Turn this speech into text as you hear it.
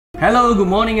Hello, good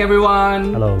morning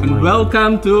everyone. Hello, and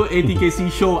welcome to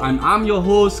ATKC Show. I'm your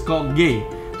host, Kok Gay.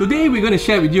 Today we're going to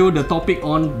share with you the topic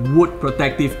on wood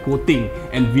protective coating,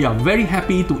 and we are very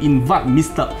happy to invite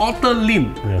Mr. Otter Lim.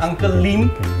 Yes, Uncle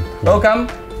Lim, welcome.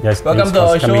 Yes, welcome to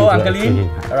our show, Uncle Lim.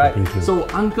 Alright, so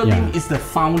Uncle Lim is the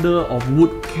founder of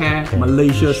Wood-Kare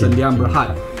Malaysia Sendian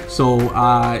Berhad. So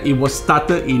it was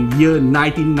started in year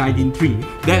 1993.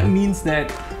 That means that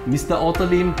Mr. Otter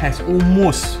Lim has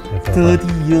almost 30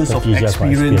 years of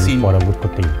experience in for the wood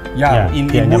coating.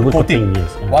 In wood coating.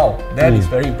 Yes. Wow, that is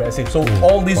very impressive. So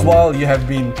all this while you have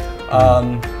been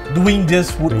doing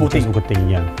just wood coating. Just wood coating,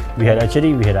 yeah. We had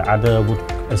other wood,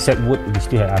 except wood. We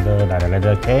still had other like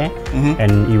leather care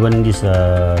and even this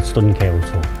stone care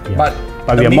also. Yeah.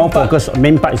 But we are more focused.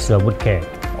 Main part is wood care.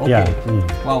 Okay. Yeah.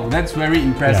 Wow, that's very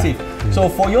impressive. So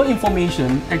for your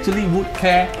information, actually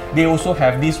Wood-Kare, they also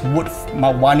have this wood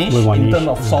varnish in terms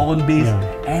of solvent base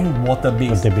and water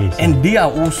base. And they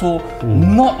are also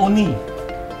not only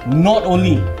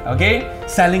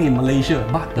selling in Malaysia,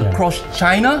 but across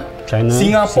China,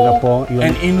 Singapore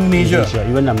and Indonesia.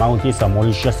 Even the Maldives,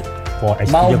 Mauritius for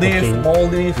exterior coating.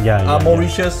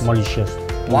 Mauritius.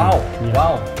 Wow.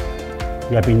 Wow.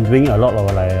 We have been doing a lot of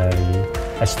like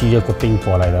exterior coating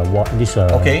for like this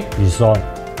resort,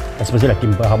 especially like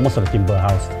timber house. Most of the timber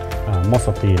house, most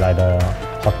of the like the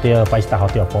hotel, 5-star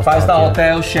hotel, 4-star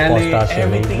hotel, chalet,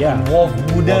 everything involved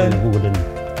wooden.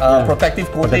 Protective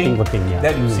coating,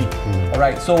 that you see.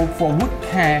 Alright, so for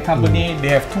Wood-Kare company, they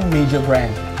have two major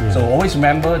brands. So always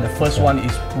remember, the first one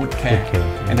is Wood-Kare,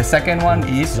 and the second one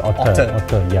is Otter.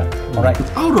 Alright,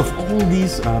 out of all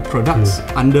these products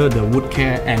under the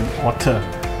Wood-Kare and Otter,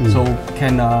 so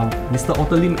can Mr.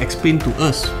 Otter Lim explain to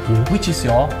us which is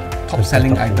your top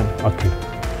selling item? Okay.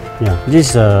 Yeah,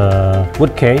 this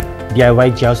Wood-Kare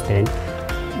DIY gel stain.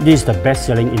 This is the best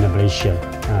selling in Malaysia.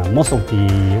 Most of the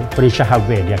furniture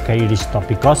hardware they carry this stock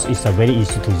because it's very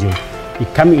easy to use.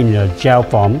 It comes in a gel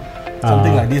form.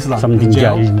 Something like this, something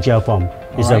in gel form.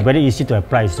 It's very easy to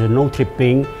apply. So no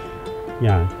tripping.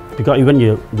 Yeah, because even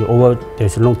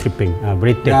there's no tripping.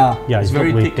 Very thick. It's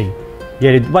very thick.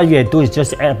 Yeah, what you do is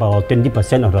just add about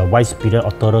 20% of the white spirit,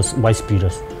 Otterless white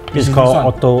spirits. This is called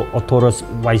Otterless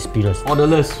white spirits.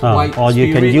 Odorless white or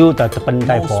you can use the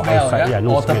turpentine for outside.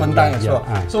 Or turpentine as well.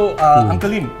 So, Uncle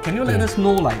Lim, can you let us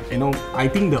know, like, I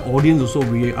think the audience also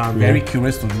we are very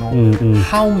curious to know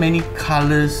how many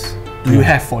colors do you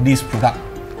have for this product?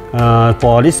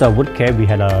 For this Wood-Kare, we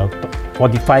had a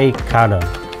 45 color.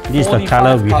 This is the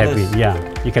color we have it. Yeah,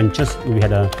 you can just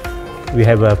we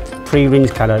have a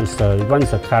three-range color. One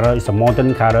is a color, it's a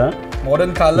modern color.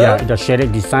 Modern color? Yeah, the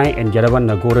shaded design, and the other one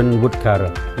the golden wood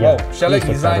color. Wow, shaded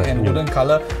design and wooden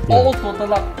color. All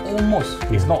total up almost,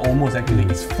 it's not almost actually,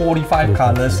 it's 45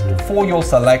 colors for your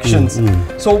selections.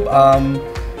 So,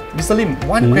 Mr. Lim,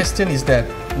 one question is that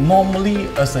normally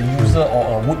as a user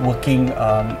or a woodworking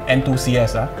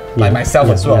enthusiast, like myself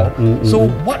as well, so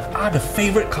what are the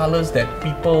favorite colors that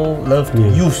people love to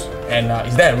use? And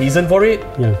is there a reason for it?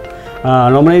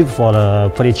 Normally for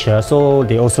the furniture, so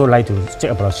they also like to check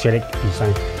about shaded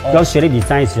design. Because shaded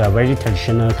design is a very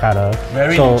traditional color.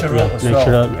 Very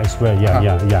natural as well.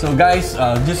 So guys,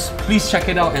 just please check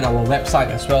it out at our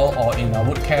website as well, or in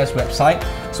Wood-Kare's website.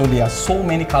 So there are so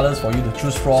many colors for you to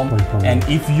choose from. And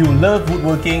if you love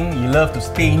woodworking, you love to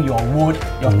stain your wood,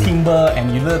 your timber,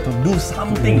 and you love to do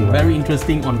something very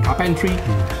interesting on carpentry,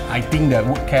 I think that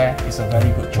Wood-Kare is a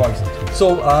very good choice.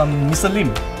 So Mr. Lim,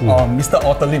 or Mr.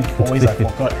 Otter Lim, always I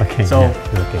forgot. So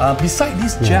beside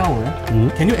this gel,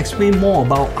 can you explain more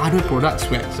about other products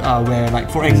where like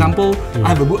for example,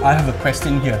 I have a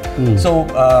question here. So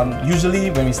usually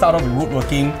when we start off with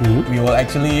woodworking, we will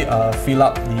actually fill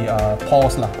up the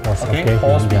pores pores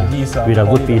with a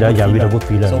wood filler. With a wood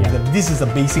filler. So this is a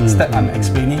basic step I'm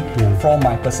explaining from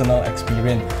my personal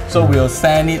experience. So we'll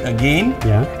sand it again,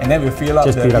 and then we'll fill up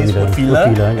this wood filler,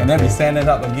 and then we sand it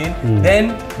up again.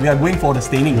 Then we are going for the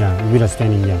staining. With the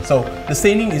staining. So the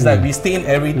staining is like we stain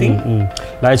everything.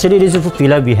 Like actually this wood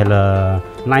filler we have a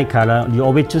 9 color. You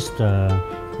always choose the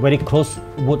very close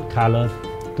wood color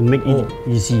to make it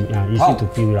easy to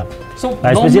fill up. So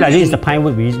especially like this is the pine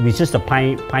wood. We choose the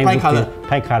pine color.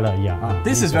 Pine color.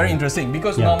 This is very interesting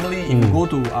because normally if you go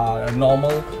to a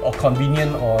normal or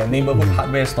convenient or neighborhood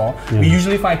hardware store, we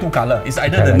usually find 2 colors. It's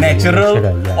either the natural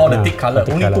or the thick color.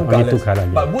 Only two colors.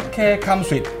 But Wood-Kare comes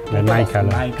with 9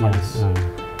 colors.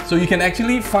 So you can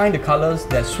actually find the colors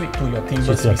that suit to your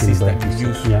timber species that you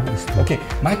use. Yeah, okay,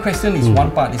 my question is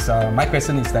one part is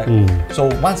that so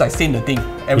once I stain the thing,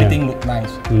 everything look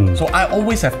nice. So I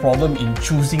always have problem in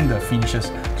choosing the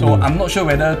finishes. So I'm not sure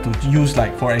whether to use,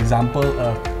 like, for example,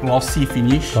 a glossy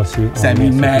finish,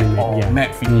 semi-matte or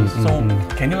matte finish. So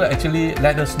can you actually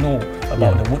let us know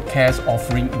about the Wood-Kare's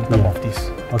offering in terms of this?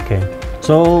 Okay,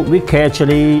 so we can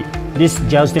actually, this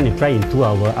gel stain is dry in 2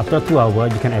 hours. After 2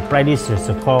 hours, you can apply this as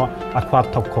called Aqua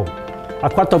Top Coat.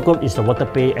 Aqua Top Coat is a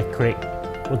water-based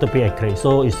acrylic.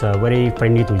 So it's very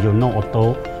friendly to you, no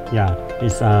auto. Yeah,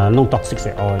 it's no toxics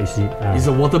at all. It's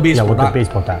a water-based product.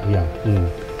 Water-based product. Yeah.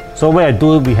 So what I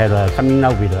do, we have coming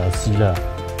out with a sealer.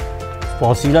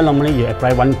 For sealer, normally you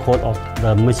apply 1 coat of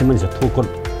the measurement is a 2 coat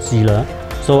sealer.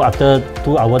 So after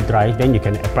 2 hours dry, then you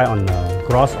can apply on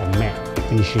gloss or matte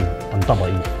finishing on top of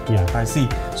it. Yeah, I see.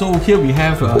 So here we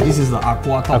have this is the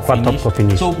Aqua Top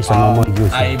finish. So it's a normal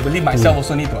use. I believe myself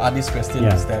also need to ask this question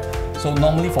is that, so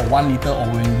normally for 1 liter or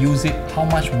when you use it, how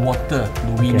much water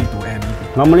do we need to add?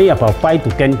 Normally about 5 to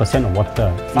 10% of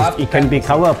water. It can be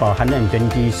covered about 100 to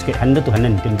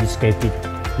 120 square feet.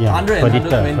 Yeah, 100 per and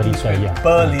liter, 120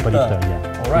 per liter.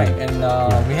 Yeah. Alright,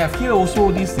 and we have here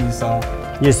also this is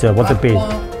yes,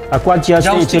 water-based. Aqua gel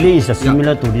actually is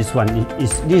similar to this one.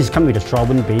 This is come with a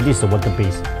solvent base. This is a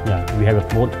water-based. Yeah, we have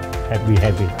both. We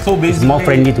have it. So basically, it's more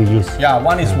friendly to use. Yeah,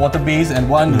 one is water-based and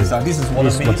one is this is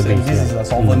water-based and this is a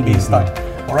solvent-based type.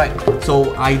 All right.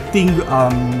 So I think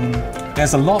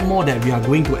there's a lot more that we are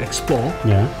going to explore.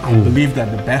 Yeah. I believe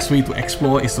that the best way to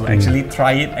explore is to actually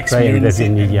try it, experience it,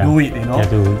 and do it. You know.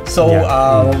 So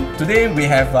today we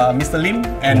have Mr. Lim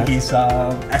and his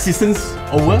assistants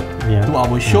over to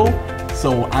our show.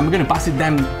 So I'm going to pass it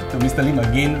down to Mr. Lim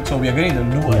again. So we are going to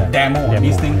do a demo on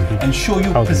this thing and show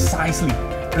you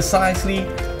precisely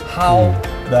how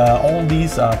all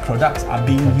these products are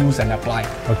being used and applied.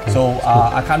 So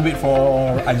I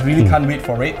really can't wait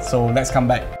for it. So let's come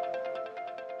back.